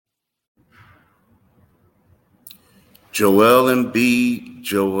Joel Embiid,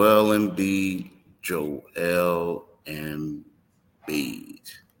 Joel Embiid, Joel Embiid.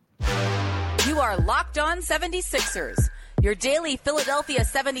 You are Locked On 76ers, your daily Philadelphia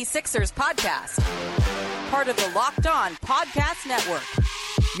 76ers podcast. Part of the Locked On Podcast Network,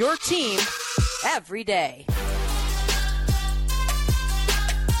 your team every day.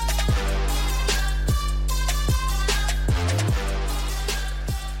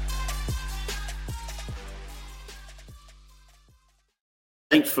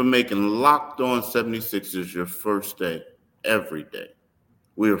 Thanks for making Locked On 76ers your first day every day.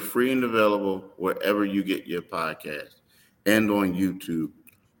 We are free and available wherever you get your podcast and on YouTube,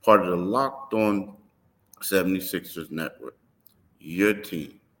 part of the Locked On 76ers network, your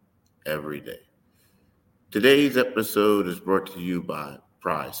team every day. Today's episode is brought to you by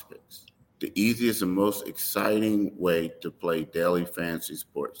Prize Picks, the easiest and most exciting way to play daily fantasy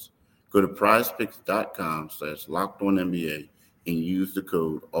sports. Go to prizepicks.com/LockedOnNBA and use the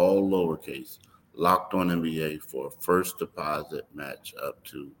code all lowercase LockedOnNBA for a first deposit match up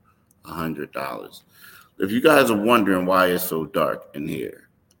to $100. If you guys are wondering why it's so dark in here,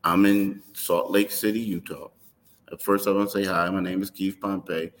 I'm in Salt Lake City, Utah. At first, I want to say hi. My name is Keith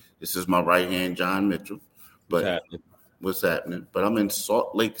Pompey. This is my right hand, John Mitchell. But what's happening? But I'm in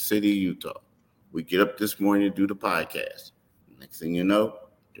Salt Lake City, Utah. We get up this morning to do the podcast. Next thing you know,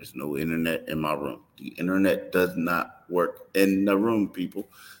 there's no internet in my room. The internet does not work in the room, people.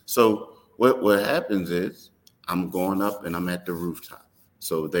 So what happens is I'm going up and I'm at the rooftop.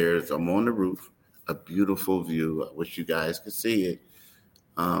 So I'm on the roof, a beautiful view. I wish you guys could see it.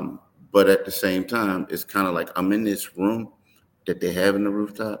 But at the same time, it's kind of like I'm in this room that they have in the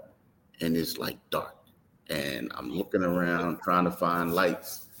rooftop, and it's like dark. And I'm looking around trying to find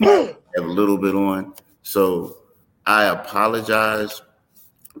lights, have a little bit on. So I apologize,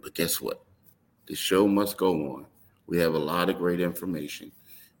 but guess what? The show must go on. We have a lot of great information.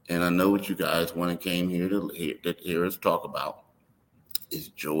 And I know what you guys came here to hear us talk about is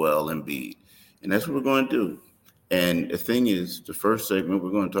Joel Embiid. And that's what we're going to do. And the thing is, the first segment,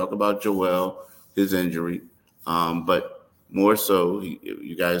 we're going to talk about Joel, his injury. But more so,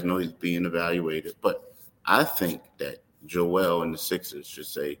 you guys know he's being evaluated. But I think that Joel and the Sixers should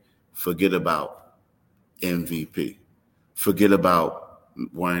say, forget about MVP. Forget about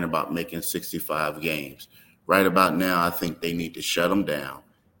worrying about making 65 games. Right about now, I think they need to shut them down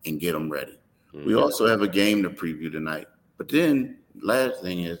and get them ready. Mm-hmm. We also have a game to preview tonight. But then, last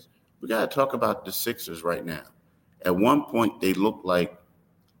thing is, we got to talk about the Sixers right now. At one point, they looked like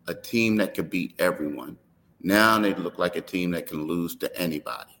a team that could beat everyone. Now they look like a team that can lose to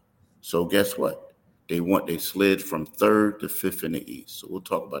anybody. So guess what? They slid from third to fifth in the East. So we'll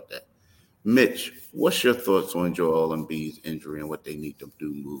talk about that. Mitch, what's your thoughts on Joel Embiid's injury and what they need to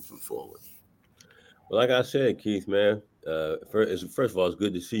do moving forward? Well, like I said, Keith, man, first of all, it's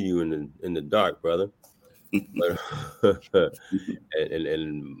good to see you in the dark, brother. and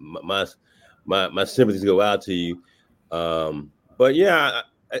my sympathies go out to you. But yeah,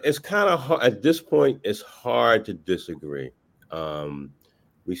 it's kind of hard at this point. It's hard to disagree.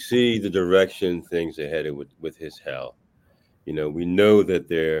 We see the direction things are headed with his health. You know, we know that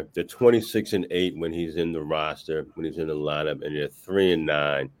they're 26-8 when he's in the roster, when he's in the lineup, and they're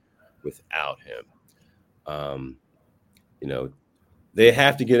 3-9 without him. You know, they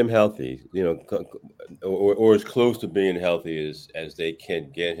have to get him healthy. You know, or as close to being healthy as they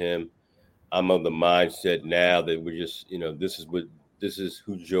can get him. I'm of the mindset now that we're just, you know, this is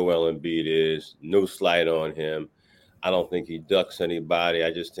who Joel Embiid is. No slight on him. I don't think he ducks anybody.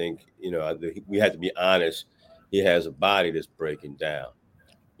 I just think, you know, we have to be honest. He has a body that's breaking down.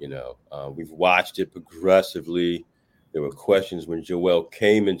 You know, we've watched it progressively. There were questions when Joel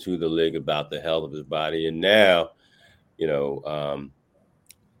came into the league about the health of his body, and now, the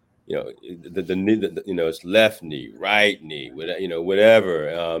knee, it's left knee, right knee,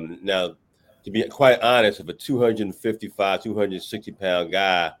 whatever. Now, to be quite honest, if a 255, 260-pound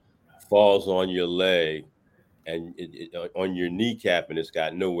guy falls on your leg and on your kneecap and it's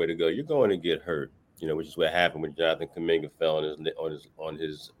got nowhere to go, you're going to get hurt. You know, which is what happened when Jonathan Kuminga fell on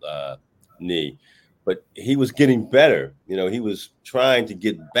his knee. But he was getting better. You know, he was trying to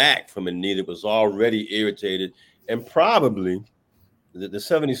get back from a knee that was already irritated, and probably the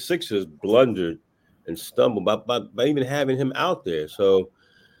 76ers blundered and stumbled by even having him out there. So,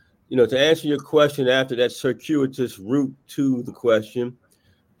 you know, to answer your question after that circuitous route to the question,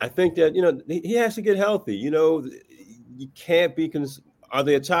 I think that, you know, he has to get healthy. You know, you can't be are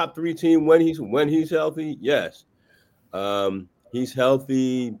they a top 3 team when he's healthy? Yes. He's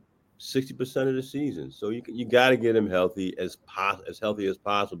healthy 60% of the season. So you got to get him healthy as healthy as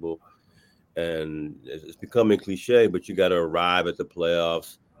possible. and it's becoming cliche, but you got to arrive at the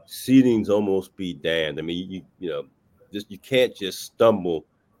playoffs. Seeding's almost be damned. I mean, you can't just stumble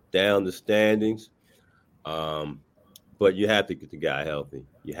down the standings. But you have to get the guy healthy.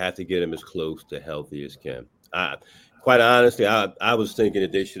 You have to get him as close to healthy as can. Quite honestly, I was thinking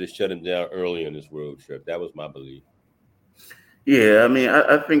that they should have shut him down early on this road trip. That was my belief. Yeah, I mean,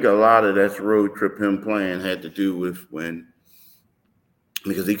 I think a lot of that road trip him playing had to do with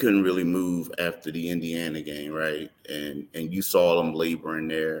because he couldn't really move after the Indiana game, right? And you saw him laboring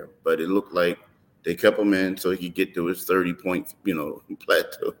there, but it looked like they kept him in so he could get to his 30 points,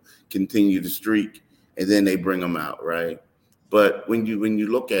 plateau, continue the streak, and then they bring him out, right? But when you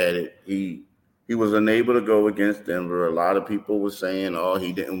look at it, he was unable to go against Denver. A lot of people were saying, "Oh,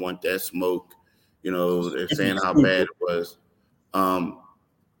 he didn't want that smoke." They're saying how bad it was.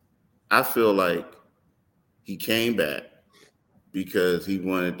 I feel like he came back because he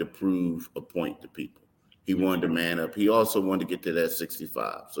wanted to prove a point to people. He wanted to man up. He also wanted to get to that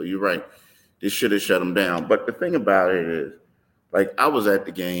 65. So you're right. They should have shut him down. But the thing about it is, like, I was at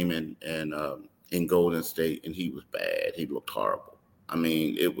the game in Golden State, and he was bad. He looked horrible. I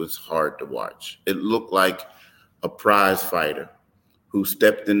mean, it was hard to watch. It looked like a prize fighter who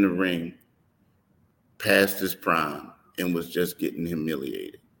stepped in the ring past his prime and was just getting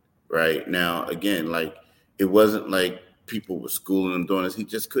humiliated. Right now, again, like, it wasn't like people were schooling him doing this. He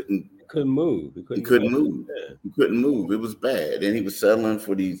just couldn't Move. he couldn't move. Yeah. He couldn't move. It was bad. And he was settling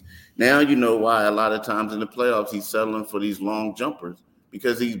for these. Now you know why a lot of times in the playoffs he's settling for these long jumpers,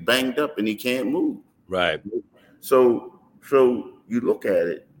 because he's banged up and he can't move. Right. So you look at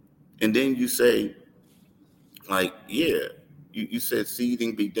it and then you say, like, yeah, you said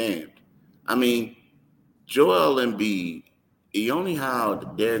seeding be damned. I mean, Joel Embiid, the only how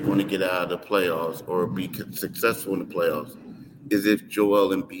they're going to get out of the playoffs or be successful in the playoffs is if Joel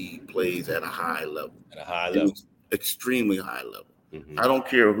Embiid plays at a high level. At a high level. Extremely high level. Mm-hmm. I don't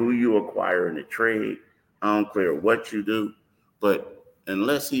care who you acquire in the trade. I don't care what you do. But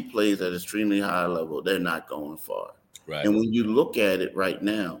unless he plays at extremely high level, they're not going far. Right. And when you look at it right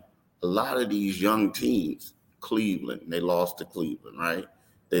now, a lot of these young teams, Cleveland, they lost to Cleveland, right?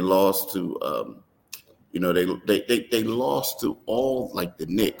 They lost to they lost to all, like, the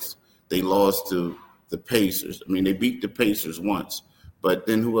Knicks. They lost to the Pacers. I mean, they beat the Pacers once, but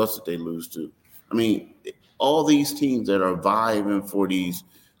then who else did they lose to? I mean, all these teams that are vying for these,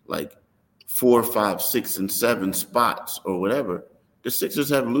 like, 4, 5, 6, and 7 spots or whatever, the Sixers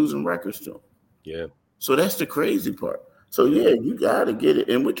have losing records to them. Yeah. So that's the crazy part. So, yeah, you got to get it.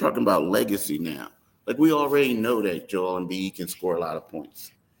 And we're talking about legacy now. Like, we already know that Joel Embiid can score a lot of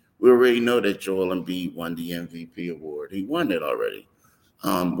points. We already know that Joel Embiid won the MVP award. He won it already.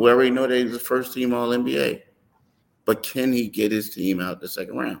 We already know that he's the first team All-NBA. But can he get his team out the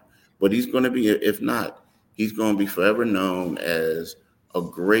second round? But he's going to be, if not, he's going to be forever known as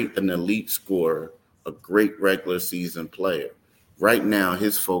an elite scorer, a great regular season player. Right now,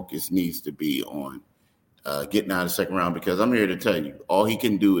 his focus needs to be on getting out of the second round, because I'm here to tell you, all he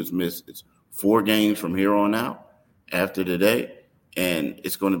can do is miss 4 games from here on out after today. And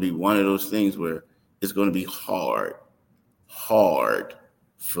it's going to be one of those things where it's going to be hard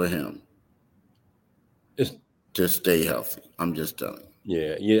for him to stay healthy. I'm just telling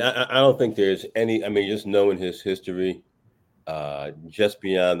you. Yeah. I don't think there's any. I mean, just knowing his history, just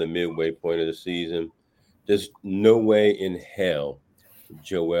beyond the midway point of the season, there's no way in hell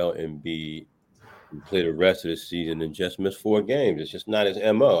Joel Embiid can play the rest of the season and just miss 4 games. It's just not his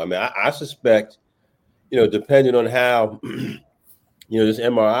MO. I mean, I suspect, depending on how this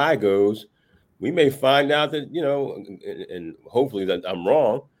MRI goes, we may find out that, and hopefully that I'm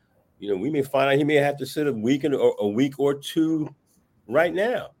wrong, we may find out he may have to sit a week or 2 right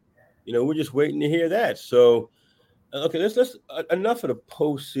now. We're just waiting to hear that. So, okay, let's enough of the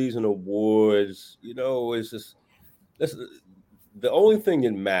postseason awards. It's just the only thing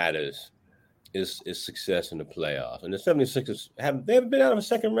that matters is success in the playoffs. And the 76ers haven't been out of a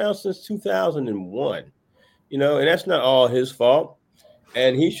second round since 2001. And that's not all his fault.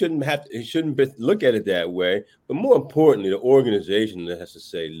 And he shouldn't look at it that way. But more importantly, the organization has to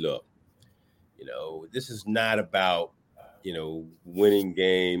say, look, this is not about, winning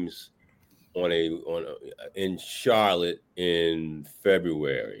games in Charlotte in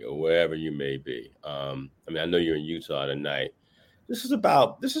February or wherever you may be. I know you're in Utah tonight. This is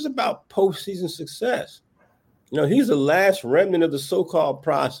about postseason success. He's the last remnant of the so-called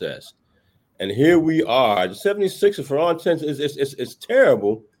process. And here we are. The 76ers, for all intents, it's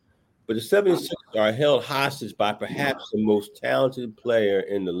terrible, but the 76ers are held hostage by perhaps the most talented player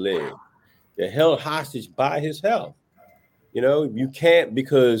in the league. They're held hostage by his health. You can't,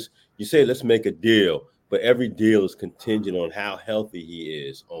 because you say let's make a deal, but every deal is contingent on how healthy he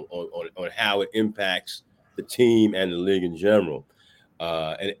is, on how it impacts the team and the league in general.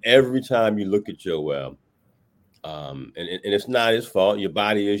 And every time you look at Joel, and it's not his fault. Your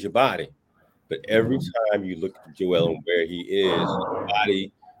body is your body. But every time you look at Joel and where he is, his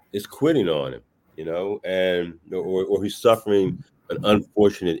body is quitting on him, and or he's suffering an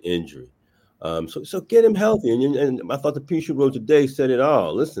unfortunate injury. So get him healthy. And I thought the piece you wrote today said it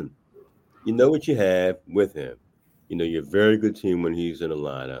all. Listen, you know what you have with him. You're a very good team when he's in the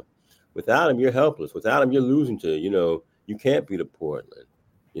lineup. Without him, you're helpless. Without him, you're losing to, you can't beat a Portland.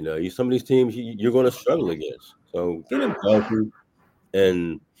 Some of these teams you're going to struggle against. So get him healthy.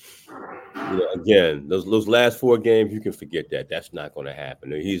 And again, those last 4 games, you can forget that. That's not going to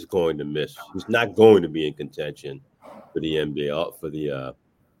happen. He's going to miss. He's not going to be in contention for the NBA, for the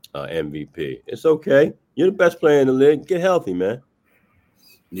MVP. It's okay. You're the best player in the league. Get healthy, man.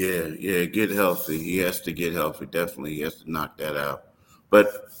 Yeah, get healthy. He has to get healthy. Definitely, he has to knock that out.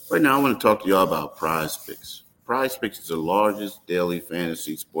 But right now, I want to talk to y'all about Prize Picks. Prize Picks is the largest daily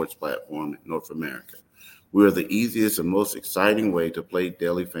fantasy sports platform in North America. We are the easiest and most exciting way to play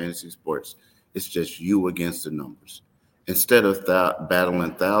daily fantasy sports. It's just you against the numbers. Instead of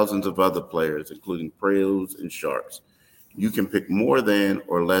battling thousands of other players, including pros and sharks, you can pick more than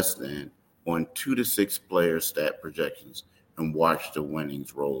or less than on 2 to 6 player stat projections and watch the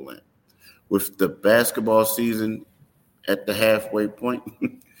winnings roll in. With the basketball season at the halfway point,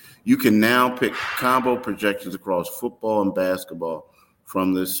 you can now pick combo projections across football and basketball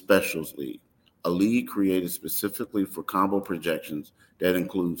from the Specials League, a league created specifically for combo projections that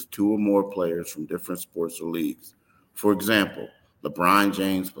includes 2 or more players from different sports or leagues. For example, LeBron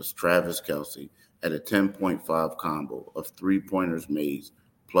James plus Travis Kelce at a 10.5 combo of 3-pointers made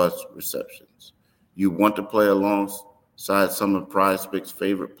plus receptions. You want to play alongside some of Prize Picks'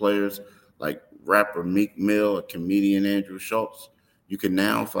 favorite players like rapper Meek Mill or comedian Andrew Schultz? You can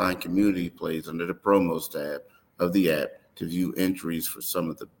now find community plays under the promos tab of the app to view entries for some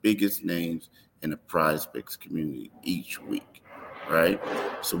of the biggest names in the Prize Picks community each week, right?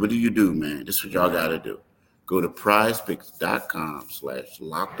 So what do, man? This is what y'all got to do. Go to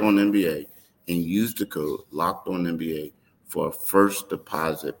prizepicks.com/LockedOnNBA and use the code LockedOnNBA for a first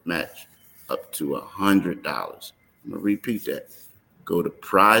deposit match up to $100. I'm going to repeat that. Go to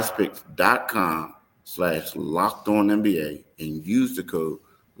prizepicks.com/LockedOnNBA and use the code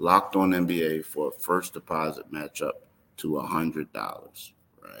LockedOnNBA for a first deposit match up to $100,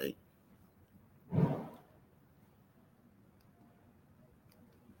 right?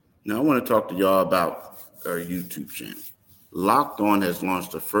 Now, I want to talk to y'all about our YouTube channel. Locked On has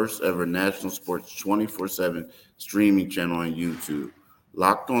launched the first ever national sports 24/7 streaming channel on YouTube.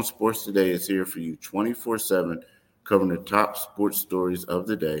 Locked On Sports Today is here for you 24/7, covering the top sports stories of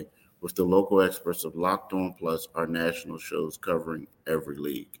the day with the local experts of Locked On Plus, our national shows covering every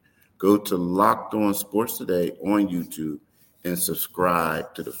league. Go to Locked On Sports Today on YouTube and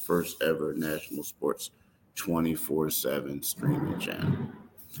subscribe to the first ever national sports 24/7 streaming channel.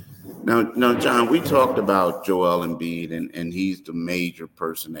 Now, John, we talked about Joel Embiid, and he's the major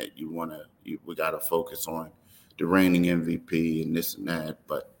person that we got to focus on, the reigning MVP and this and that.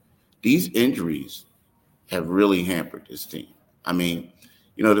 But these injuries have really hampered this team. I mean,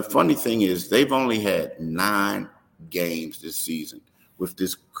 the funny thing is they've only had 9 games this season with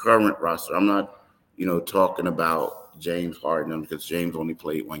this current roster. I'm not, talking about James Harden because James only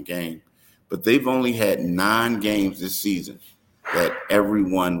played 1 game, but they've only had 9 games this season that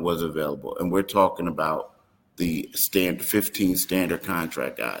everyone was available. And we're talking about the 15 standard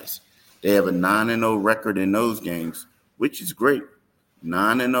contract guys. They have a 9-0 record in those games, which is great.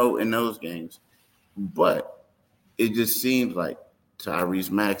 9-0 in those games. But it just seems like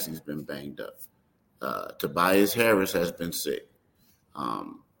Tyrese Maxey's been banged up. Tobias Harris has been sick.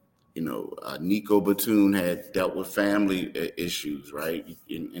 Nico Batum had dealt with family issues, right?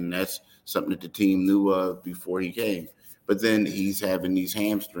 And that's something that the team knew of before he came. But then he's having these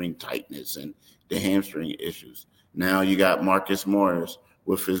hamstring tightness and the hamstring issues. Now you got Marcus Morris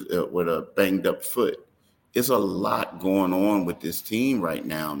with a banged up foot. It's a lot going on with this team right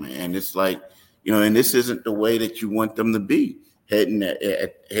now, man. It's like, and this isn't the way that you want them to be heading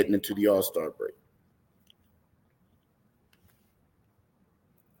into the All-Star break.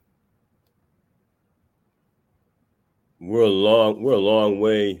 We're a long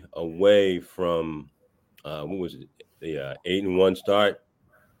way away from what was it? The 8-1 start.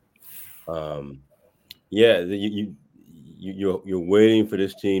 You're waiting for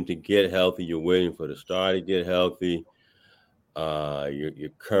this team to get healthy. You're waiting for the star to get healthy. You're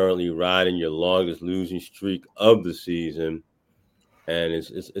currently riding your longest losing streak of the season. And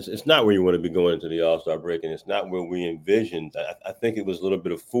it's not where you want to be going into the All-Star break, and it's not where we envisioned. I think it was a little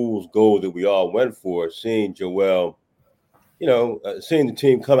bit of fool's gold that we all went for, seeing Joel, seeing the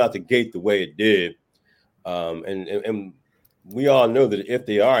team come out the gate the way it did. And we all know that if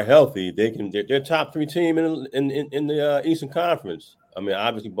they are healthy, they're top 3 team in the Eastern Conference. I mean,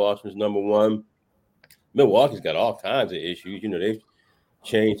 obviously Boston's number 1. Milwaukee's got all kinds of issues. They've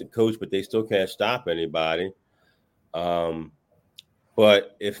changed the coach, but they still can't stop anybody.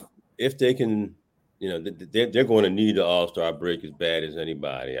 But if they can, they're going to need the All-Star break as bad as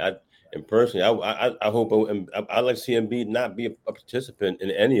anybody. Personally, I hope I like to see Embiid not be a participant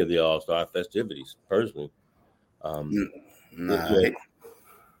in any of the All-Star festivities. Personally, Nah,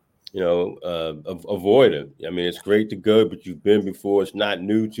 avoid it. I mean, it's great to go, but you've been before. It's not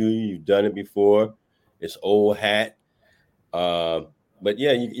new to you. You've done it before. It's old hat. But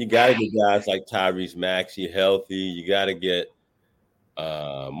yeah, you got to get guys like Tyrese Maxey healthy. You got to get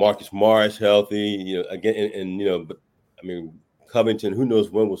Marcus Morris healthy. Again, and but I mean, Covington. Who knows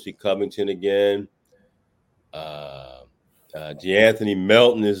when we'll see Covington again? DeAnthony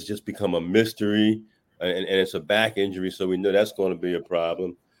Melton has just become a mystery, and it's a back injury, so we know that's going to be a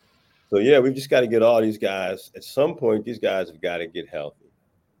problem. So yeah, we've just got to get all these guys. At some point, these guys have got to get healthy,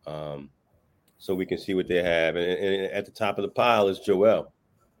 so we can see what they have. And at the top of the pile is Joel.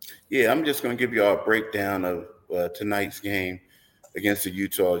 Yeah, I'm just going to give you all a breakdown of tonight's game against the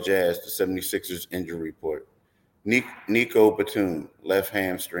Utah Jazz, the 76ers injury report. Nico Batum, left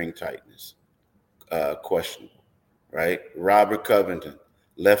hamstring tightness, questionable, right? Robert Covington,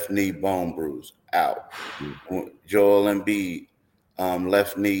 left knee bone bruise, out. Mm-hmm. Joel Embiid,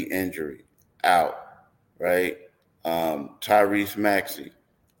 left knee injury, out, right? Tyrese Maxey,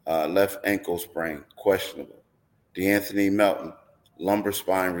 left ankle sprain, questionable. DeAnthony Melton, lumbar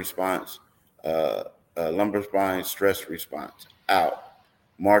spine response, lumbar spine stress response, out.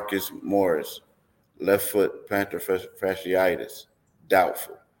 Marcus Morris, left foot plantar fasciitis,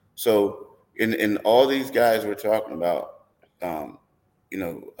 doubtful. So in all these guys we're talking about,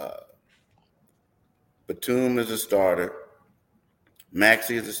 Batum is a starter,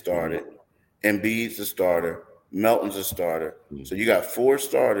 Maxey is a starter, Embiid's a starter, Melton's a starter. So you got 4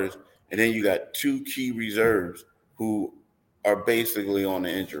 starters, and then you got 2 key reserves who are basically on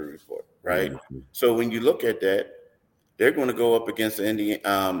the injury report, right? Mm-hmm. So when you look at that, they're going to go up against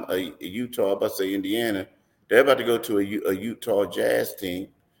a Utah, about to say Indiana. They're about to go to a Utah Jazz team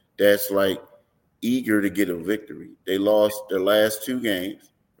that's like eager to get a victory. They lost their last 2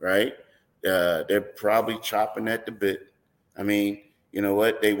 games, right? They're probably chopping at the bit. I mean, you know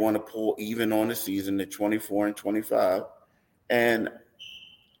what? They want to pull even on the season at 24-25. And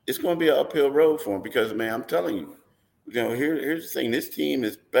it's going to be an uphill road for them because, man, I'm telling you, here's the thing. This team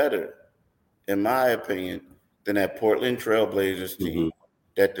is better, in my opinion, than that Portland Trailblazers team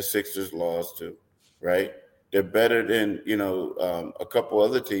that the Sixers lost to, right? They're better than, a couple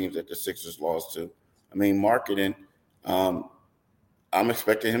other teams that the Sixers lost to. I mean, marketing, I'm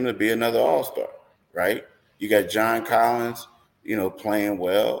expecting him to be another all-star, right? You got John Collins, playing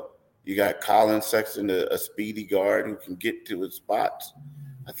well. You got Colin Sexton, a speedy guard who can get to his spots.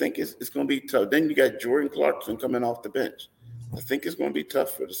 I think it's going to be tough. Then you got Jordan Clarkson coming off the bench. I think it's going to be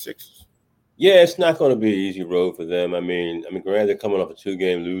tough for the Sixers. Yeah, it's not going to be an easy road for them. I mean, granted, they're coming off a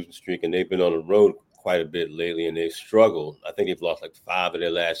 2-game losing streak, and they've been on the road quite a bit lately, and they've struggled. I think they've lost like 5 of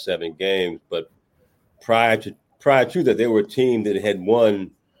their last 7 games. But prior to that, they were a team that had won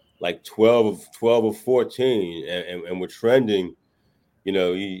like 12 or 14, and were trending.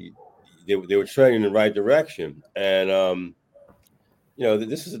 They were trending in the right direction, and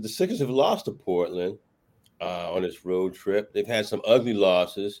the Sixers have lost to Portland on this road trip. They've had some ugly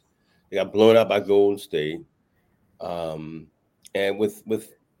losses. They got blown out by Golden State, and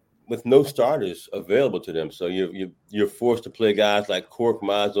with no starters available to them, so you're forced to play guys like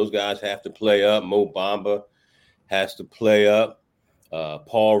Korkmaz. Those guys have to play up. Mo Bamba has to play up.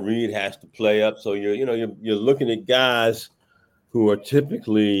 Paul Reed has to play up. So you're looking at guys who are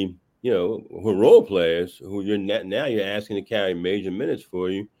typically who are role players who now you're asking to carry major minutes for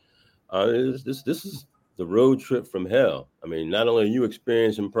you. This is the road trip from hell. I mean, not only are you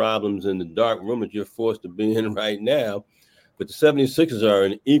experiencing problems in the dark room that you're forced to be in right now, but the 76ers are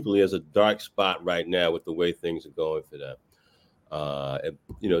in equally as a dark spot right now with the way things are going for them.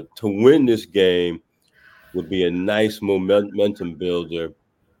 To win this game would be a nice momentum builder,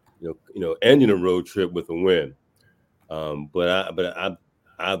 ending a road trip with a win. But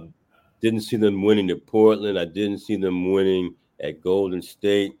I didn't see them winning at Portland. I didn't see them winning at Golden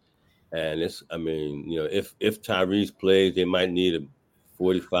State. And if Tyrese plays, they might need a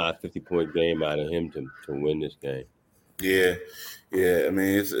 45, 50-point game out of him to win this game. Yeah. Yeah, I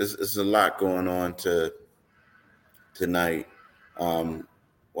mean it's a lot going on tonight. Um,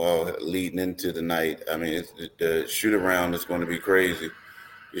 well, leading into the night, I mean the shoot around is going to be crazy.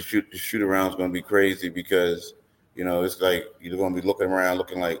 The shoot around is going to be crazy because it's like you're going to be looking around,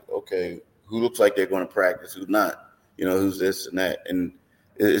 looking like, okay, who looks like they're going to practice, who's not, who's this and that, and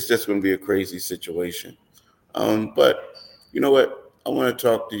it's just going to be a crazy situation. But you know what? I want to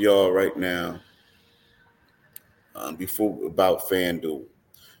talk to y'all right now before about FanDuel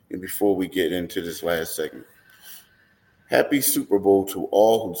and before we get into this last segment. Happy Super Bowl to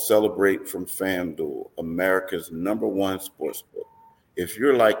all who celebrate from FanDuel, America's number one sportsbook. If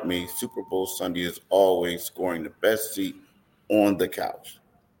you're like me, Super Bowl Sunday is always scoring the best seat on the couch.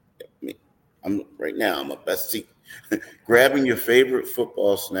 Me, I'm right now. I'm a best seat, grabbing your favorite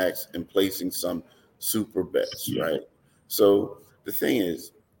football snacks and placing some super bets. Right. So the thing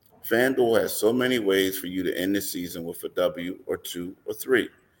is, FanDuel has so many ways for you to end the season with a W or two or three.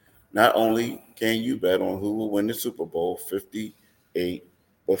 Not only can you bet on who will win the Super Bowl 58,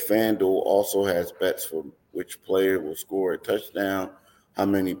 but FanDuel also has bets for which player will score a touchdown, how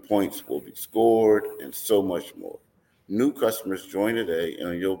many points will be scored, and so much more. New customers join today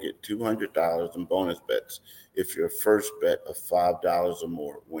and you'll get $200 in bonus bets if your first bet of $5 or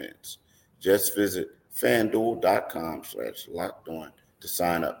more wins. Just visit fanduel.com/locked on to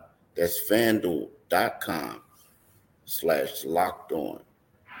sign up. That's fanduel.com/locked on.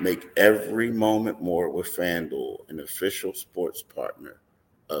 Make every moment more with FanDuel, an official sports partner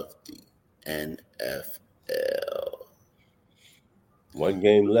of the NFL. One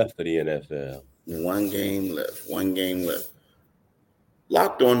game left for the NFL. One game left. One game left.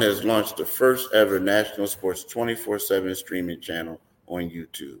 Locked On has launched the first ever national sports 24/7 streaming channel on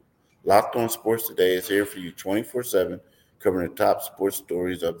YouTube. Locked On Sports Today is here for you 24/7, covering the top sports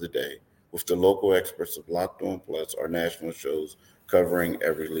stories of the day with the local experts of Locked On Plus, our national shows covering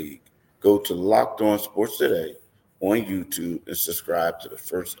every league. Go to Locked On Sports Today on YouTube and subscribe to the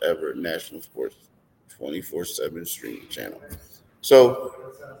first ever national sports 24/7 streaming channel. So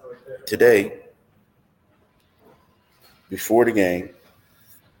today, before the game,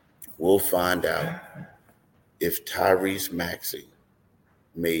 we'll find out if Tyrese Maxey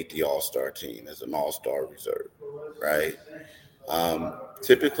made the All-Star team as an All-Star reserve, right?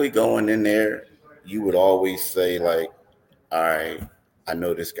 Typically going in there, you would always say like, all right, I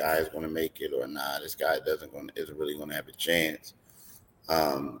know this guy is going to make it, or nah, this guy isn't really going to have a chance.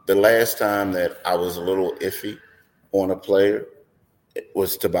 The last time that I was a little iffy on a player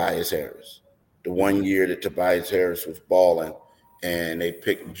was Tobias Harris. The one year that Tobias Harris was balling and they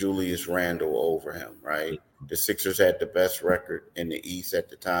picked Julius Randle over him, right? The Sixers had the best record in the East at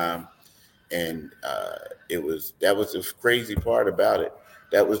the time. And that was the crazy part about it.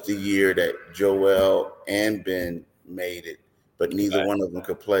 That was the year that Joel and Ben made it, but neither one of them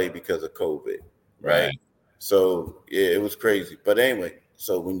could play because of COVID, right? So yeah, it was crazy. But anyway,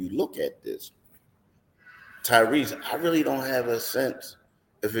 so when you look at this, Tyrese, I really don't have a sense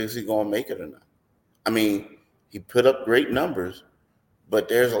if is he going to make it or not. I mean, he put up great numbers, but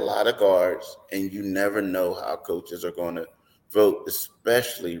there's a lot of guards, and you never know how coaches are going to vote,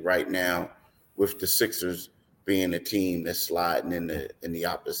 especially right now with the Sixers being a team that's sliding in the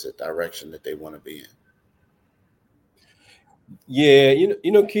opposite direction that they want to be in. Yeah,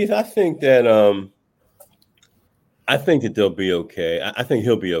 Keith, I think that they'll be okay. I think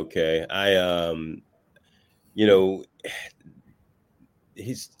he'll be okay.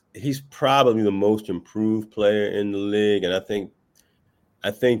 He's probably the most improved player in the league, and I think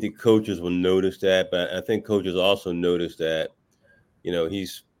the coaches will notice that. But I think coaches also notice that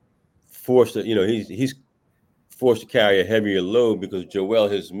he's forced to he's forced to carry a heavier load because Joel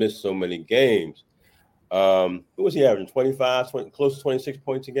has missed so many games. What was he averaging? 25, close to 26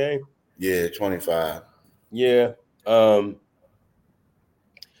 points a game? Yeah, 25. Yeah. But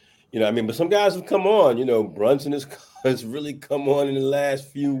some guys have come on. Brunson has really come on in the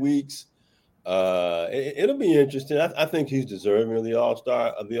last few weeks. It'll be interesting. I think he's deserving of the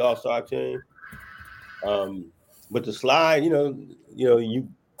All-Star team. But the slide,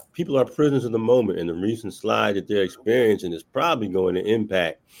 people are prisoners of the moment, and the recent slide that they're experiencing is probably going to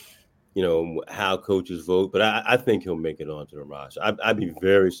impact, how coaches vote. But I think he'll make it onto the roster. I'd be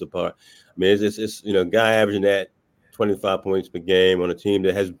very surprised. I mean, it's guy averaging that 25 points per game on a team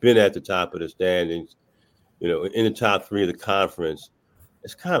that has been at the top of the standings, in the top three of the conference.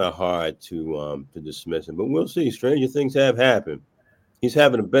 It's kind of hard to dismiss him, but we'll see. Stranger things have happened. He's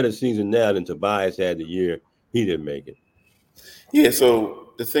having a better season now than Tobias had the year he didn't make it. Yeah, so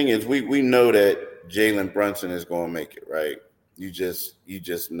the thing is, we know that Jalen Brunson is going to make it, right? You just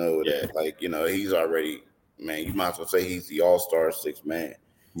know that, he's already man, you might as well say he's the all-star sixth man. If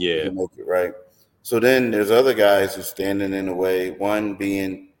Yeah. you make it right. So then there's other guys who's standing in the way, one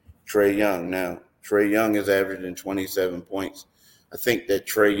being Trae Young. Now, Trae Young is averaging 27 points. I think that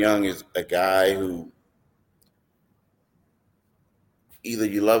Trae Young is a guy who either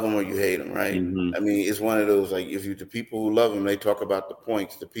you love him or you hate him, right? Mm-hmm. I mean, it's one of those, like, the people who love him, they talk about the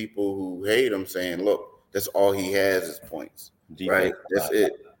points. The people who hate him saying, look, that's all he has is points, right? Defense. That's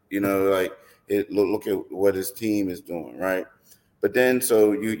it. Like, look at what his team is doing, right? But then,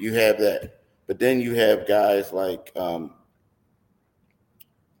 so you have that. But then you have guys like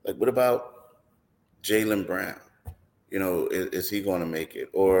what about Jaylen Brown? Is he going to make it?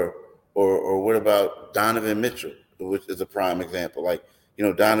 Or what about Donovan Mitchell, which is a prime example? Like,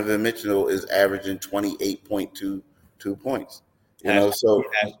 Donovan Mitchell is averaging 28.22 points. So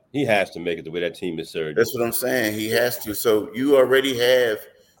He has to make it the way that team is surging. that's what I'm saying. He has to. So you already have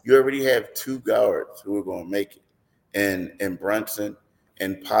two guards who are going to make it, and Brunson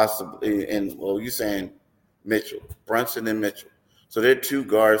and possibly you're saying Mitchell, Brunson and Mitchell. So they're two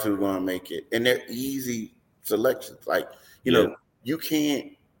guards who are going to make it, and they're easy selections. Like you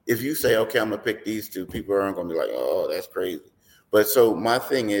can't, if you say, okay, I'm gonna pick these two, people aren't going to be like, oh, that's crazy. But so my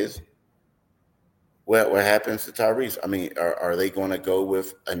thing is, what happens to Tyrese? I mean, are they going to go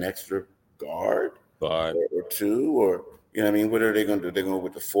with an extra guard or two, or what I mean? What are they going to do? They're going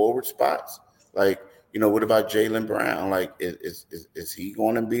with the forward spots. Like, what about Jaylen Brown? Like, is he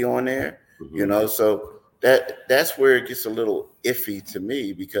going to be on there? Mm-hmm. So that's where it gets a little iffy to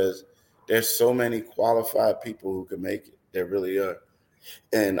me, because there's so many qualified people who can make it. There really are,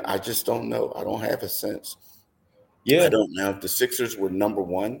 and I just don't know. I don't have a sense. Yeah, I don't know if the Sixers were number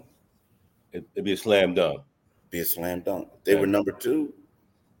one. It'd be a slam dunk. Be a slam dunk. If they were number two,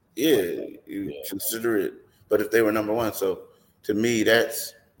 you consider it. But if they were number one, so to me,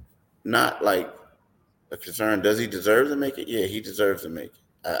 that's not like a concern. Does he deserve to make it? Yeah, he deserves to make it.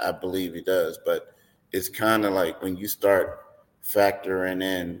 I believe he does. But it's kind of like when you start factoring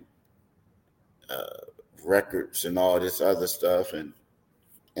in records and all this other stuff and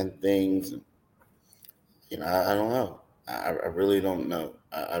things, I don't know. I really don't know.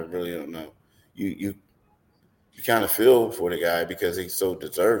 I really don't know. You kind of feel for the guy because he's so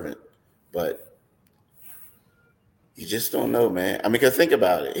deserving, but you just don't know, man. I mean, because think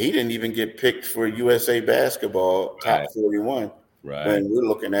about it. He didn't even get picked for USA basketball top 41 when we're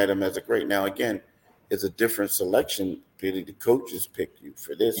looking at him as a great. Now, again, it's a different selection. Really, the coaches picked you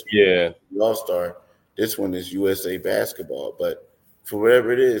for this. Yeah. All-Star. This one is USA basketball. But for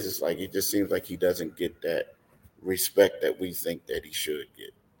whatever it is, it's like it just seems like he doesn't get that respect that we think that he should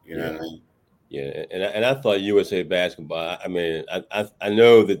get. You know what I mean? Yeah, and I thought USA basketball. I mean, I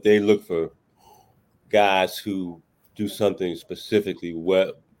know that they look for guys who do something specifically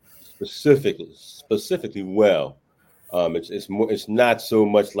well. It's not so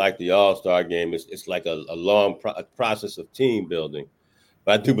much like the All-Star game. It's like a long process of team building.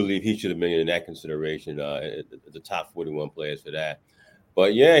 But I do believe he should have been in that consideration, the top 41 players for that.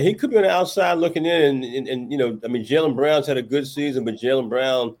 But yeah, he could be on the outside looking in, and I mean, Jaylen Brown's had a good season, but Jaylen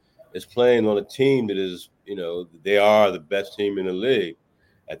Brown is playing on a team that is, they are the best team in the league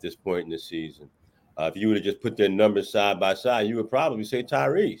at this point in the season. If you would have just put their numbers side by side, you would probably say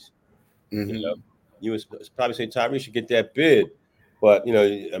Tyrese. Mm-hmm. You would probably say Tyrese should get that bid. But,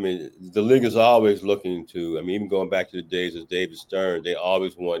 I mean, the league is always looking to, I mean, even going back to the days of David Stern, they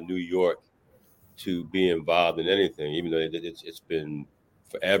always want New York to be involved in anything, even though it's been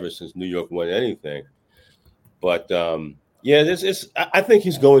forever since New York won anything. But, I think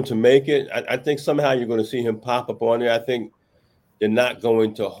he's going to make it. I think somehow you're going to see him pop up on there. I think they're not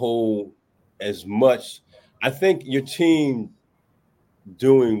going to hold as much. I think your team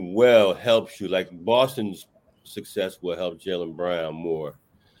doing well helps you. Like Boston's success will help Jaylen Brown more.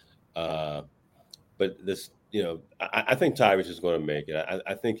 But this, I think Tyrese is going to make it.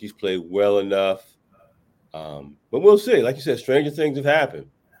 I think he's played well enough. But we'll see. Like you said, stranger things have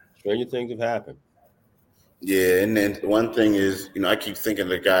happened. Yeah, and then one thing is, I keep thinking of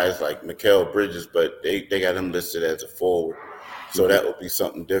the guys like Mikal Bridges, but they got him listed as a forward. So that would be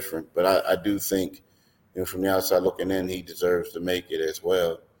something different. But I do think, from the outside looking in, he deserves to make it as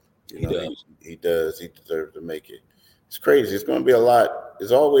well. He does. He deserves to make it. It's crazy. It's going to be a lot.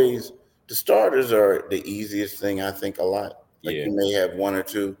 There's always the starters are the easiest thing, I think, a lot. Like you may have one or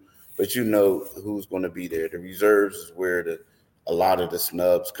two, but you know who's going to be there. The reserves is where a lot of the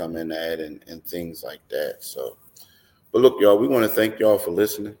snubs come in at and things like that. So, but look, y'all, we want to thank y'all for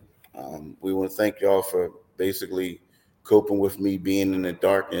listening. We want to thank y'all for basically coping with me being in the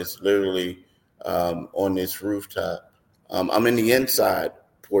darkness, literally on this rooftop. I'm in the inside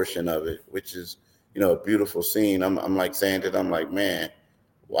portion of it, which is a beautiful scene. I'm like saying that, I'm like, man,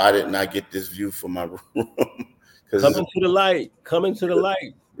 why didn't I get this view from my room? Come into the light. Come into the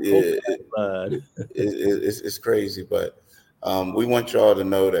light. It's crazy, but we want y'all to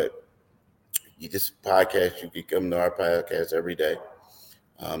know that this podcast, you can come to our podcast every day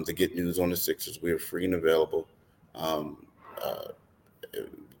to get news on the Sixers. We are free and available.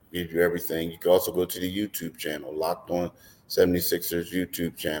 Give you everything. You can also go to the YouTube channel, Locked On 76ers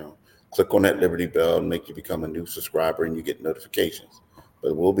YouTube channel. Click on that Liberty Bell and make you become a new subscriber, and you get notifications.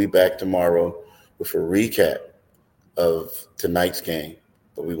 But we'll be back tomorrow with a recap of tonight's game.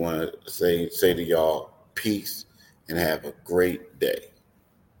 But we want to say to y'all, peace and have a great day.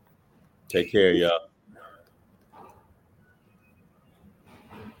 Take care, y'all.